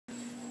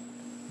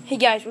Hey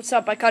guys, what's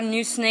up? I caught a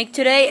new snake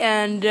today,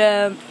 and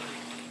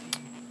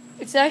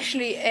it's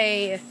actually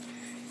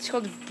it's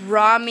called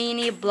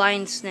Brahminy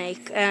blind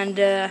snake, and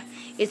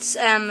its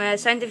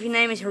scientific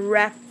name is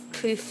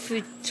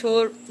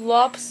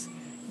Ramphotyphlops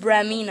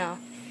Bramina.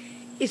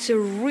 It's a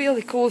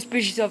really cool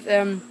species of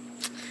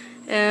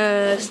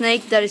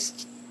snake that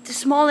is the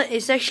smallest.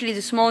 It's actually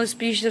the smallest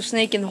species of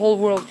snake in the whole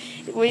world.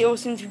 It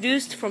was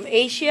introduced from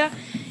Asia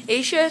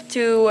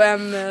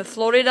to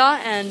Florida,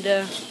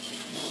 and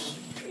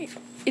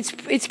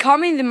it's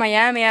common in the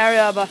Miami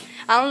area, but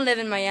I don't live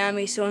in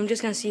Miami, so I'm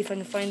just gonna see if I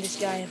can find this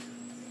guy.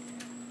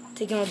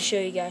 Take him out to show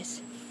you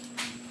guys.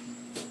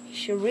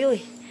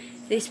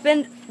 They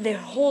spend their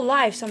whole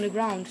lives on the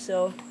ground,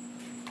 so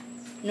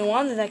no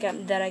wonder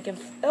that I can.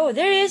 Oh,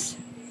 there he is.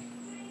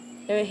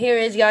 Here he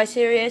is, guys.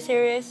 Here he is.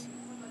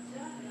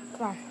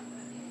 Come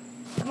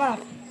on up.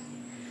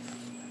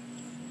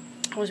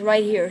 I was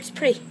right here. It's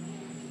pretty.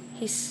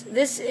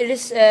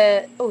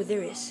 Oh,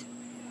 there he is.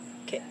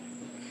 Okay.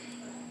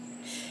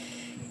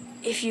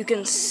 If you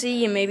can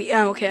see him, maybe.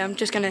 Oh, okay. I'm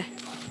just gonna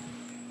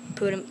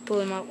pull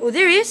him out. Oh,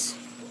 there he is.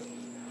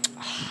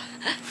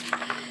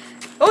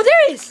 Oh,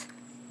 there he is.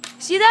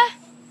 See that?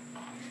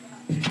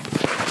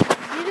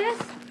 See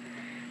this?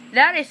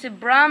 That is a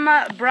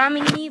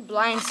Brahminy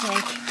blind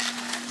snake.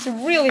 It's a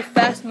really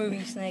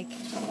fast-moving snake.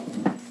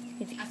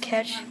 Need to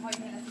catch.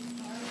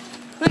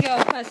 Look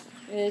how fast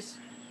it is.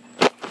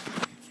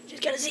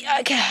 Just gotta see.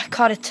 Okay, I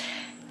caught it.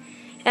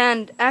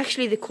 And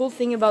actually, the cool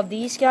thing about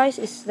these guys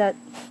is that,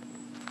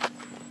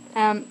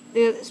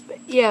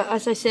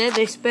 as I said,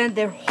 they spend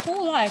their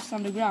whole lives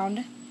on the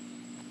ground.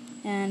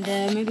 And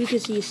maybe you can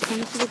see his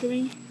tongue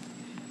flickering.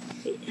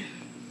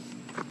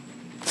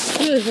 It's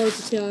really hard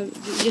to tell. I'm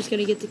just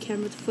gonna get the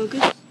camera to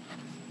focus.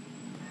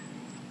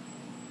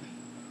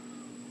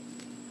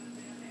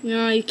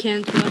 No, you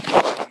can't.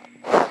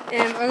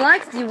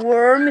 Unlike the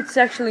worm, it's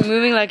actually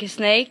moving like a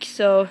snake,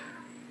 so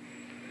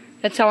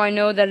that's how I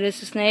know that it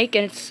is a snake.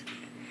 And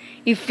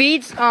it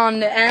feeds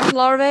on the ant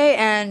larvae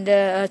and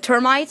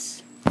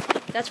termites.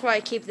 That's why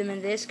I keep them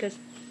in this, because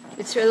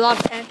it's a lot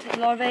of ant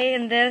larvae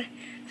in there,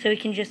 so we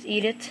can just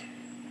eat it.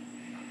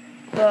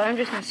 But I'm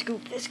just gonna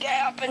scoop this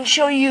guy up and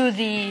show you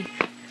the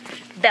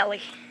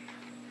belly.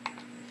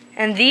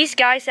 And these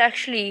guys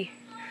actually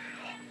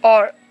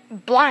are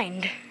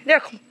blind.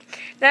 They're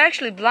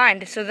actually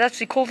blind, so that's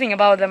the cool thing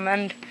about them.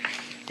 And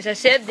as I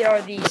said, they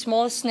are the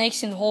smallest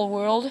snakes in the whole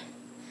world.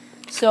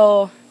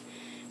 So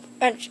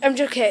I'm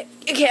just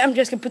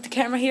gonna put the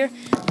camera here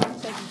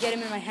so I can get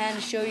him in my hand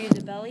and show you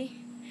the belly.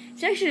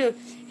 It's actually,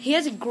 he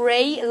has a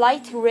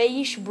light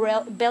grayish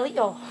belly.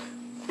 Oh,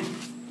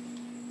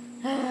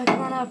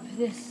 come on up.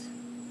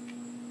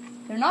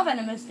 They're not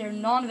venomous. They're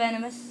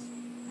non-venomous.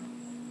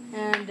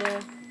 And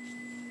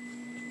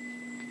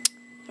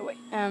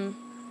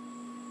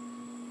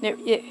there, yeah.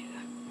 Okay.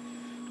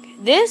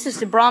 This is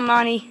the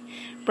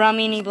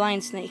Brahminy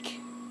blind snake,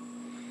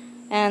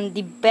 and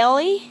the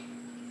belly.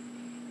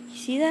 You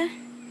see that?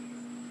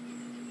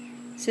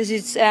 It says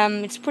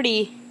it's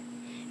pretty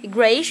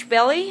grayish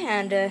belly,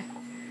 and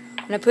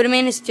when I put him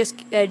in, it's just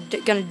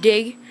gonna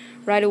dig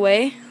right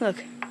away.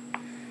 Look.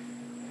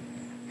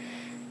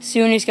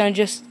 Soon he's gonna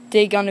just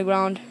dig on the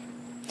ground.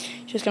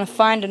 Just gonna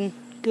find a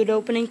good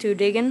opening to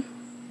dig in.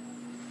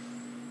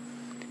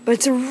 But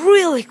it's a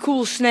really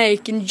cool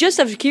snake, and you just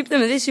have to keep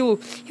them in this. He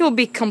will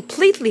be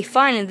completely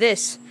fine in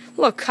this.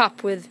 Look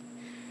up with.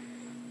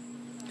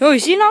 Oh, you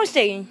see now he's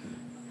digging.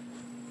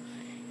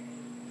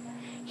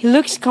 He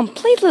looks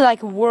completely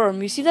like a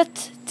worm. You see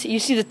that? You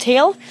see the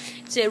tail?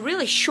 It's a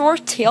really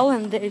short tail,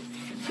 and it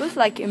looks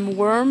like a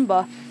worm,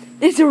 but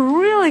it's a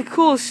really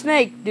cool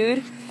snake,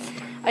 dude.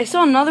 I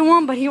saw another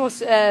one, but he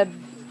was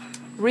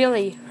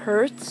really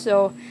hurt,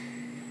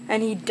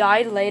 and he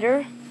died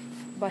later,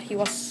 but he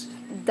was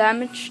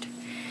damaged.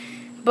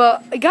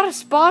 But I got a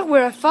spot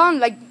where I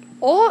found I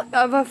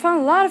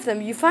found a lot of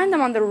them. You find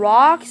them on the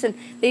rocks, and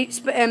they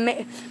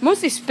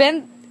mostly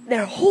spend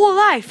their whole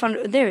life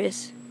under. There it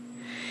is.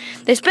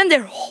 They spend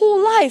their whole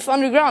life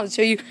underground,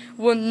 so you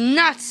will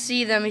not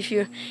see them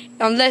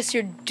unless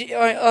you're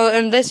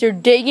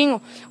digging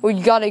or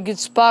you got a good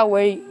spot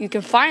where you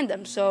can find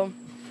them. So,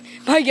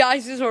 bye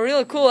guys. This was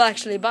really cool,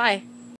 actually. Bye.